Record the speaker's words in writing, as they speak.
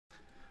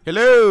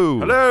Hello!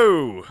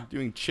 Hello!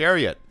 Doing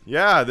Chariot.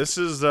 Yeah, this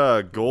is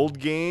a gold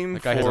game.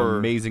 That guy has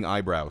amazing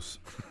eyebrows.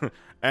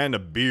 And a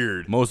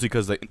beard. Mostly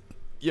because they...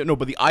 Yeah, no,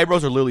 but the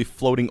eyebrows are literally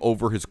floating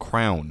over his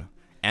crown.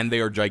 And they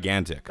are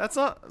gigantic. That's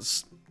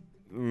not...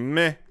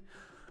 Meh.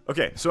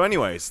 Okay, so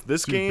anyways,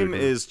 this game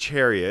is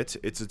Chariot.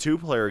 It's a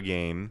 2-player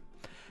game.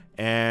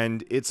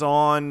 And it's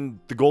on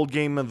the gold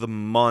game of the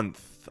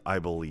month, I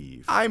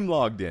believe. I'm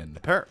logged in.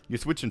 You're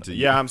switching to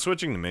you. Yeah, I'm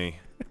switching to me.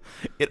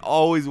 It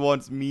always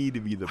wants me to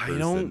be the person. I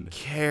don't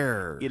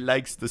care. It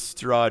likes the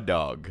straw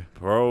dog.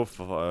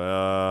 Profile.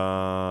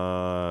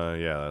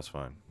 Yeah, that's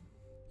fine.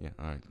 Yeah,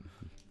 alright.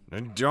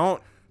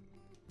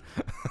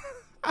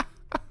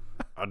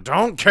 I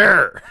don't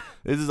care.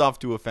 This is off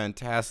to a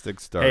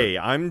fantastic start. Hey,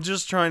 I'm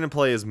just trying to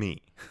play as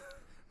me.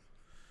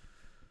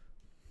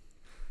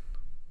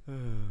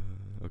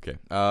 Okay.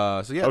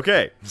 So yeah.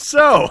 Okay.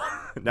 So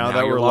now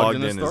that you're we're logged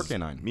in as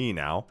as me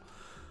now,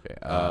 okay,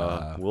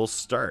 we'll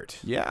start.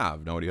 Yeah, I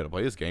have no idea how to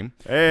play this game.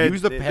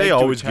 Use the peg they to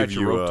always attach give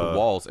your you rope to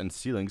walls and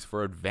ceilings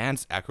for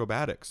advanced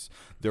acrobatics.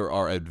 There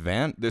are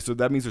so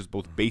that means there's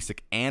both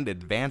basic and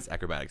advanced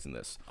acrobatics in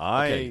this.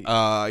 Okay.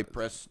 I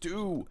press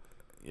 2.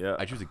 Yeah.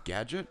 I choose a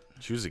gadget.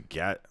 Choose a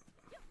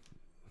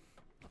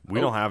We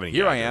don't have any.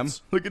 Here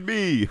gadgets. I am. Look at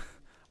me.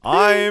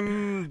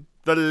 I'm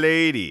the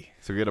lady.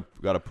 So we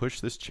gotta push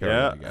this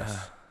chariot, I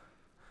guess.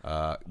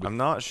 I'm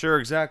not sure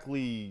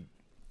exactly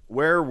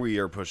where we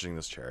are pushing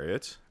this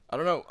chariot. I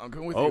don't know. I'm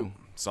going with you.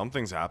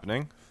 Something's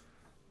happening.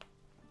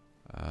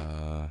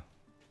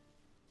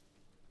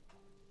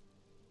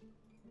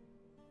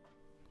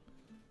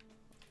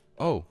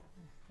 Oh,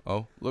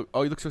 look.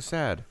 Oh, you look so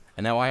sad.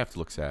 And now I have to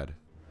look sad.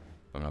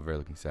 I'm not very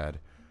looking sad.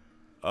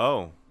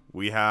 Oh,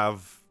 we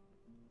have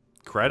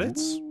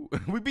credits? Ooh.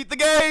 We beat the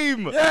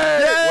game! Yay!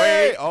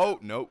 Wait. Oh,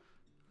 no.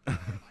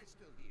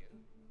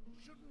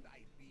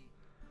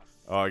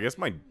 Oh, I guess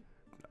my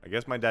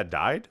dad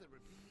died?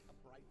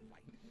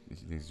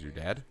 This is your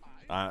dad?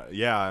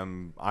 Yeah,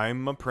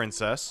 I'm a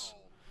princess,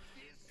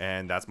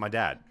 and that's my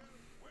dad.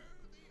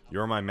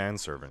 You're my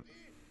manservant.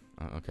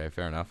 Okay,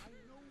 fair enough.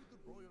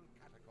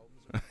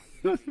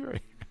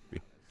 Very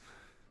happy.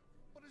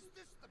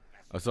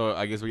 Oh, so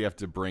I guess we have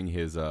to bring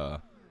his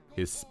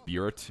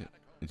spirit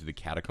into the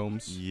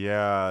catacombs.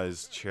 Yeah,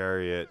 his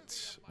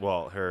chariot.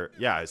 Well,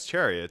 his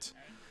chariot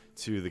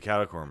to the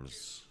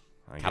catacombs.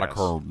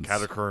 Catacombs.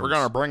 Catacombs. We're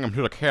gonna bring him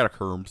to the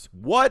catacombs.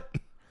 What?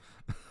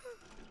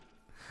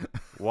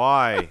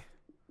 Why?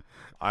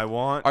 I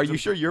want. Are you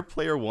sure you're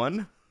player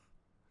 1?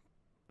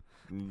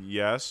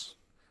 Yes.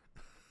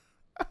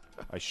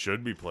 I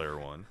should be player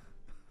 1.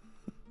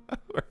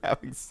 We're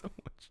having so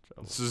much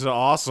trouble. This is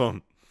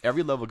awesome.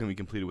 Every level can be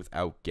completed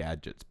without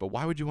gadgets, but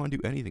why would you want to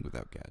do anything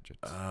without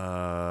gadgets?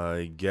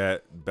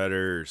 Get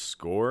better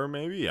score,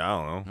 maybe? I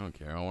don't know. I don't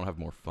care. I want to have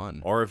more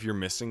fun. Or if you're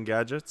missing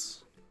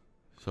gadgets.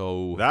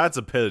 So that's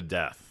a pit of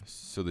death.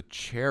 So the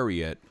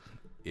chariot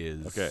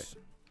is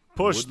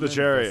Push the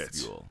chariot.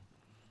 Vestibule.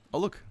 Oh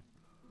look,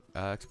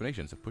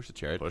 explanation. So push the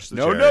chariot. Push the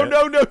chariot.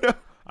 No.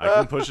 I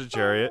can push a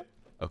chariot.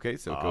 Okay,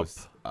 so it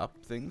goes up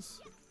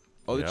things.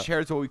 Oh, the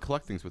chariot's what we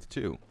collect things with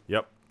too.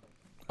 Yep.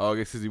 Oh, I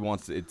guess because he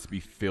wants it to be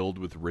filled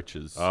with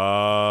riches.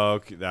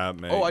 Okay, that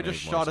makes. Oh, I just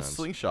shot a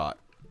slingshot.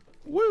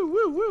 Woo,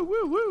 woo, woo,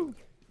 woo, woo.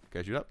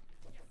 Can I shoot up?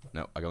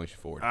 No, I can only shoot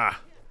forward.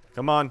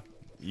 Come on.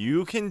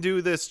 You can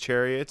do this,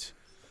 chariot.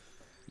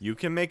 You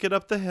can make it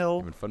up the hill.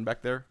 Having fun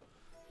back there?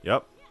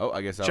 Yep. Oh,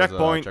 I guess that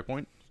checkpoint. was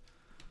checkpoint.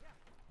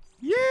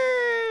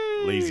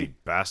 Yay! Lazy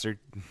bastard.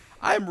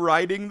 I'm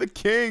riding the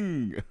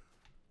king.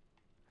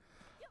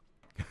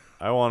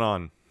 I want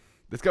on.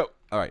 Let's go.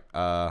 All right.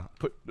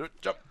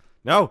 Jump.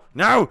 No.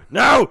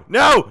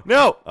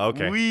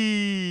 Okay.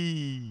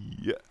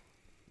 Wee.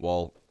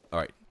 Well, all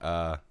right.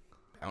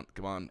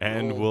 Come on.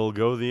 And we'll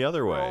go the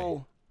other way.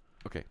 Roll.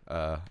 Okay.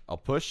 I'll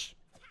push.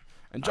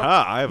 And jump.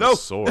 I have a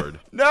sword.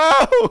 No!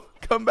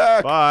 Come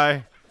back.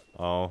 Bye.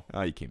 Oh.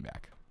 Oh, you came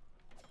back.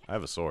 I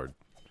have a sword.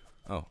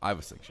 Oh, I have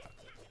a slingshot.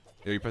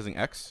 Are you pressing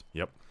X?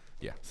 Yep.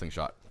 Yeah,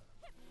 slingshot.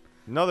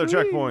 Another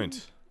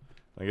checkpoint.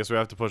 I guess we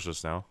have to push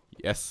this now.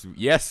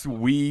 Yes,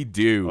 we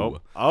do.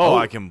 Oh,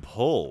 I can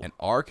pull. And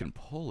R can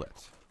pull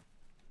it.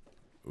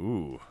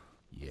 Ooh.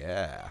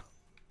 Yeah.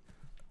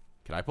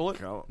 Can I pull it?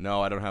 Go.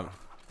 No, I don't have.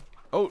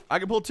 Oh, I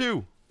can pull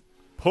too.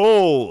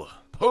 Pull.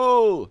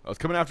 Oh, it's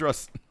coming after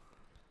us.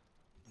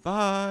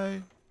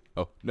 Bye.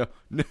 Oh, no.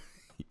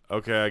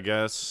 Okay, I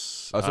guess.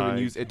 So we can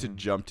use it to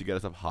jump to get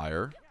us up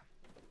higher.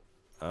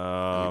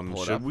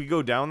 Should we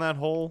go down that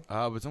hole?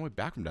 But it's only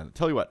back from down there.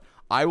 Tell you what,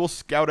 I will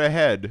scout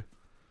ahead.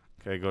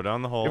 Okay, go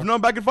down the hole. If not,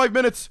 I'm back in 5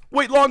 minutes.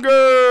 Wait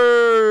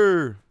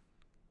longer.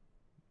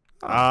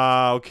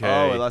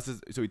 Okay. Oh,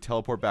 so we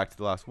teleport back to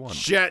the last one.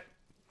 Shit.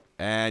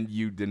 And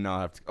you did not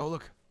have to. Oh,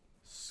 look.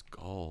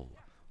 Skull.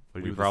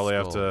 We probably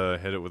have to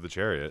hit it with the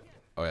chariot.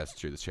 Oh, yeah, that's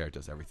true. The chariot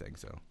does everything,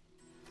 so.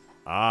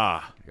 You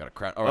got a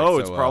crap. Right,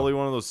 it's probably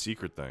one of those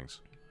secret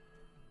things.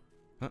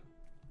 Huh?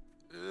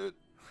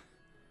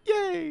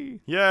 Yay!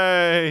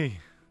 Yay!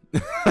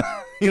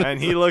 And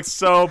he looks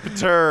so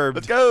perturbed.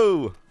 Let's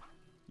go!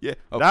 Yeah.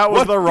 Oh, That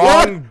was the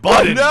wrong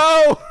button.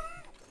 No!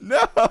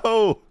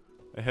 No!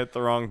 I hit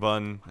the wrong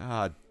button.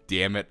 Ah,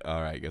 damn it.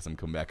 All right, I guess I'm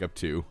coming back up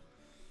 2.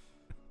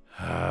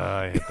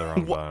 I hit the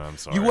wrong button. I'm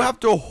sorry. You have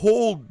to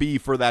hold B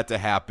for that to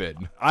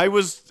happen. I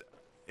was,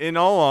 in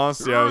all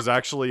honesty, I was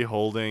actually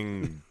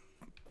holding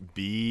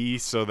B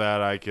so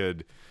that I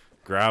could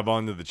grab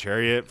onto the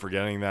chariot,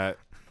 forgetting that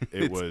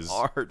it was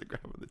hard to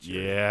grab on the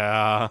chariot.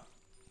 Yeah.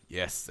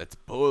 Yes, that's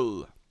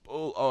pull.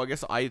 Pull. Oh, I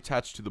guess I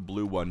attached to the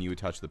blue one. You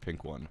attach to the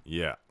pink one.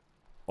 Yeah.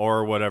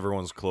 Or whatever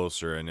one's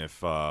closer, and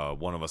if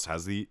one of us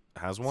has one.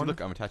 See,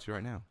 look, I'm attached to it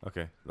right now.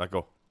 Okay, let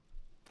go.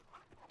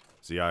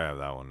 See, I have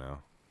that one now.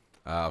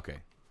 Okay.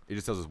 It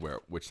just tells us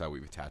which side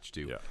we've attached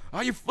to. Yeah.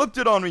 Oh, you flipped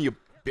it on me, you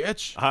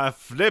bitch. I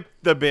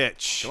flipped the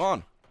bitch. Come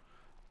on.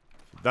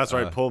 That's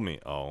right, pull me.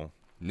 Oh.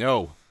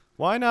 No.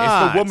 Why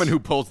not? It's the woman who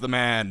pulls the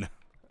man.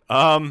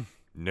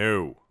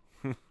 No.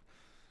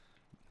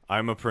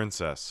 I'm a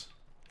princess.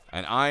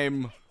 And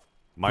I'm...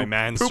 My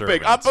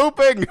manservant. Pooping. I'm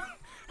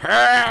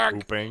pooping.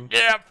 Pooping?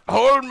 Yep.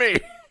 Hold me.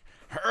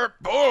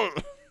 Pull.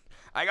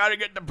 I gotta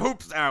get the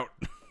poops out.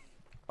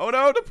 Oh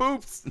no, the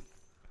poops.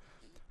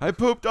 I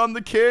pooped on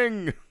the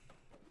king.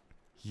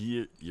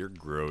 You're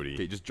grody.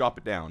 Okay, just drop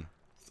it down.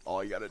 That's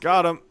all you gotta do.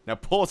 Got him. Now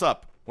pull us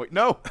up. Wait,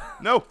 no.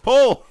 No,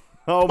 pull.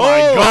 Oh pull. my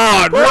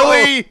god,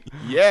 really?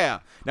 Yeah.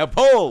 Now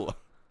pull.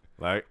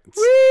 Like,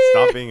 Whee!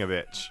 Stop being a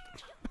bitch.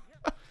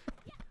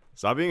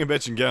 Stop being a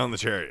bitch and get on the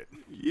chariot.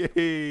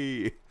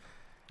 Yay.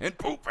 And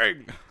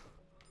pooping.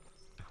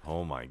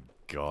 Oh my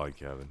god,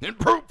 Kevin. And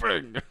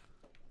pooping.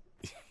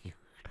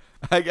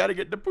 I gotta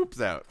get the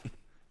poops out.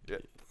 Yeah.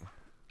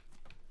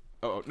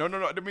 Oh, no, I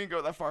didn't mean to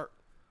go that far.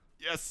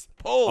 Yes,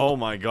 pull. Oh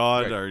my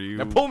god, Okay. are you...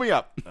 Now pull me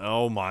up.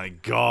 Oh my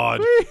god.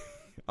 Whee!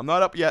 I'm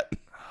not up yet.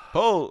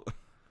 Pull.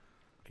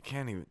 I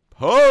can't even...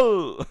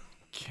 Pull.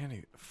 Can't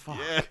even... Fuck.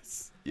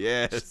 Yes.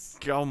 Yes.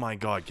 Oh my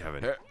god,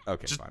 Kevin.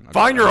 Okay, Just fine.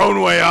 find your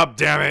own way up,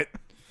 damn it.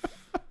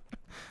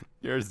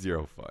 You're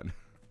zero fun.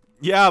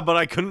 Yeah, but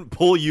I couldn't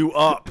pull you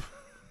up.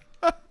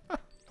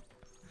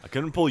 I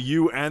couldn't pull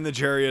you and the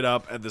chariot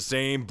up at the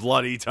same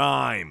bloody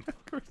time.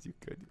 Of course you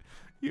could.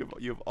 You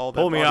have all that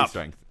Pull me body up.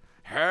 strength.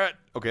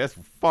 Okay, that's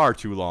far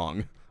too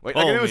long. Wait,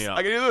 Pull I can do me this. up.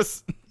 I can do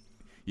this.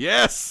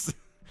 Yes.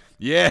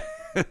 Yeah.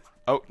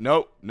 Oh,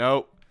 no.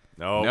 No.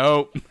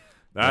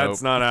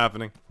 That's not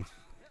happening.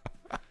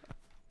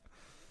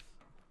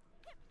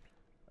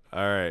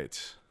 All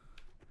right.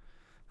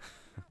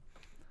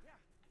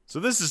 So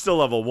this is still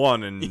level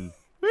 1, and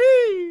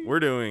we're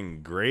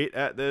doing great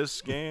at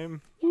this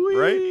game,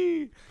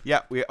 right? Yeah.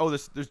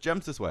 There's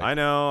gems this way. I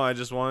know. I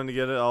just wanted to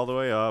get it all the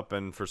way up,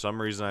 and for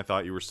some reason I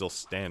thought you were still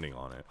standing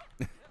on it.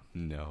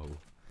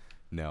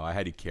 No, I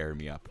had to carry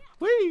me up.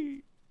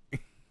 Whee!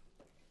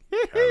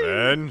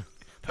 Kevin,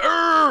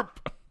 Perp!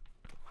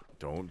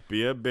 don't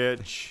be a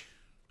bitch.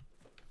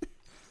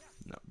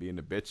 Not being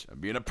a bitch. I'm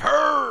being a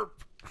perp.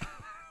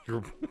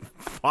 You're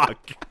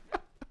fuck.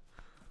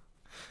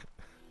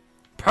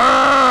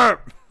 Perp!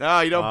 No,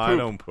 you don't poop. I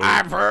don't poop.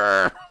 I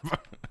perp.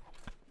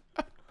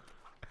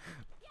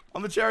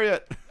 On the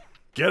chariot.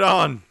 Get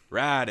on.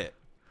 Ride it.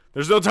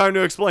 There's no time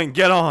to explain.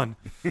 Get on.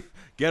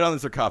 Get on the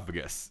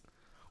sarcophagus.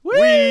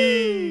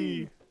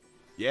 Whee!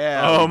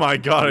 Yeah. Oh my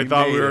god, I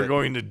thought we made were it.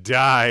 going to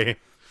die.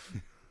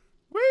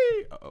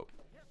 Whee! Uh-oh.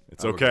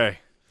 It's okay.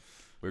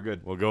 We're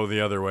good. We'll go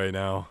the other way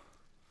now.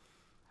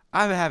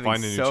 I'm having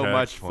Find a new so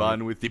much checkpoint.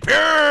 fun with the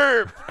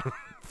perp.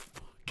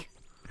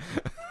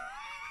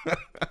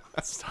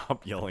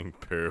 Stop yelling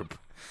poop.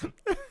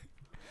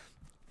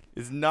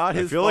 It's not I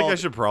his feel fault. like I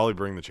should probably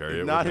bring the chariot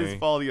It's not with his me.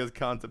 fault he has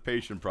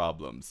constipation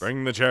problems.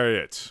 Bring the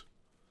chariot.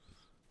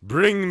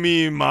 Bring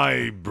me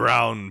my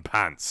brown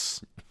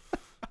pants.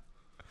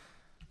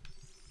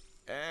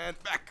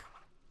 And back.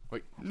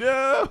 Wait,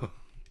 no.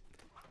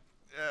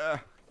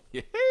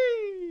 Yay.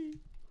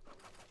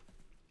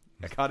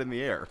 I caught in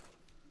the air.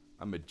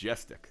 I'm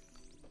majestic.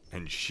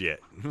 And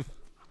shit.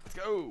 Let's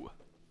go.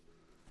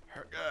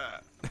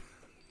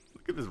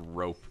 Look at this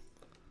rope.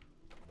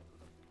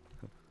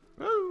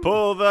 Woo.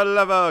 Pull the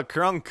lever,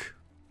 crunk.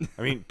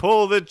 I mean,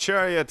 pull the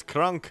chariot,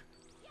 crunk.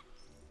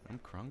 I'm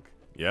crunk.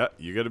 Yeah,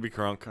 you gotta be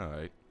crunk. All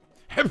right.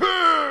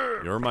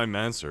 You're my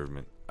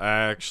manservant.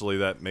 Actually,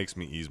 that makes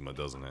me Yzma,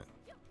 doesn't it?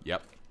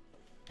 Yep.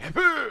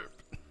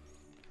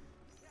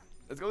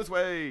 Let's go this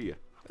way.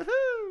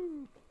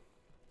 Woohoo.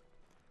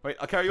 Wait,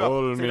 I'll carry you up.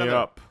 Pull Stay me down there.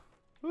 up.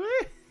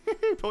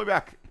 Pull me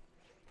back.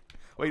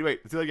 Wait.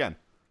 Let's do that again.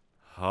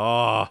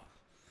 Ah.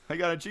 I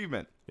got an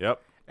achievement.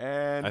 Yep.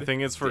 And I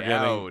think it's for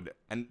down.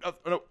 And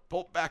no,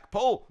 pull back,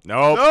 pull.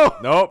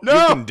 Nope. No. You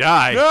can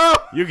die. No.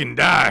 You can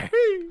die.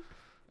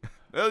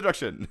 The other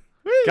direction.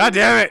 God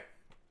damn it.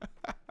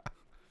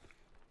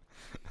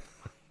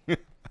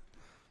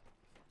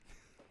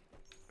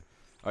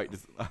 All right.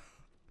 Just,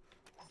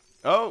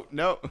 oh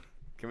no.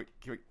 Can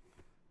we?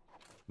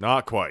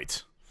 Not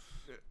quite.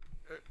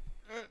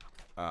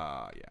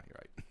 Yeah, you're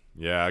right.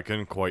 Yeah, I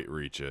couldn't quite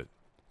reach it.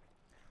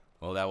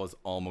 Well, that was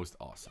almost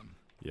awesome.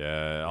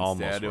 Yeah,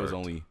 almost Instead, it was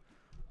worked. only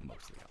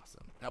mostly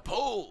awesome. Now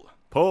pull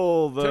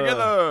Pull the...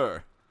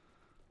 together.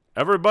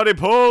 Everybody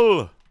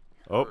pull!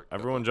 Oh,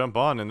 everyone jump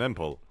on and then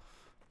pull.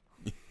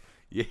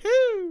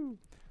 Yahoo!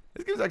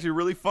 This game's actually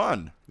really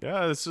fun.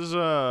 Yeah, this is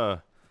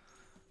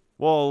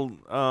well,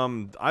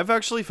 I've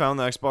actually found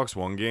the Xbox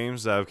One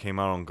games that have came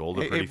out on Gold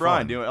are pretty Hey, Bryan,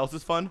 fun. do you know what else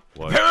is fun?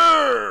 What?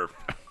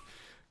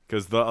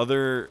 Because the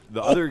other,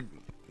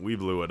 we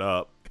blew it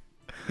up.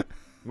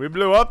 We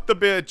blew up the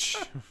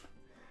bitch.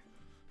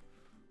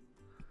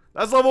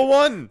 That's level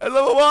 1. That's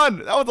level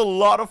 1. That was a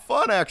lot of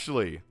fun,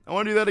 actually. I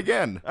want to do that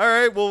again. All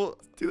right, we'll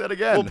do that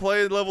again. We'll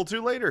play level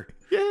 2 later.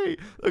 Yay!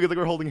 Look,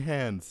 we're holding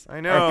hands.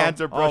 I know. Our hands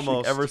are brushing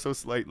almost. ever so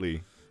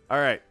slightly. All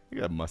right. You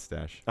got a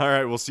mustache. All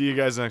right, we'll see you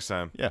guys next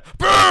time. Yeah.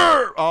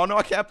 Brrr! Oh no,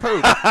 I can't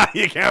poop.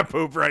 You can't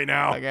poop right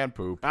now. I can't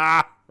poop.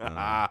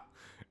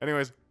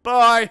 Anyways,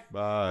 bye.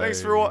 Bye.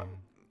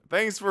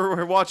 Thanks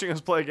for watching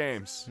us play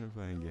games. We're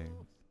playing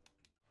games.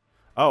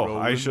 Oh,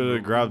 I should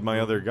have grabbed my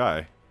other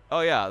guy.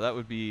 Oh yeah, that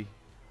would be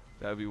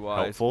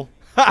wise. Helpful.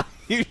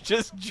 You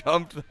just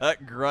jumped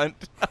that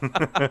grunt.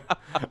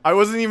 I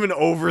wasn't even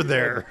over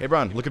there. Hey,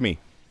 Bryan, look at me.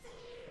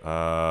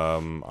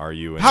 Are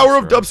you in Power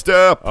of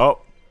dubstep.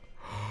 Oh.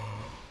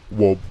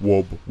 Whoop,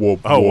 whoop,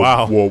 whoop. Oh,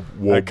 wow. Whoop,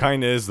 whoop. That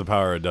kind of is the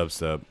power of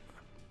dubstep.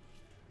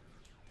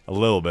 A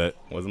little bit.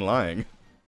 Wasn't lying.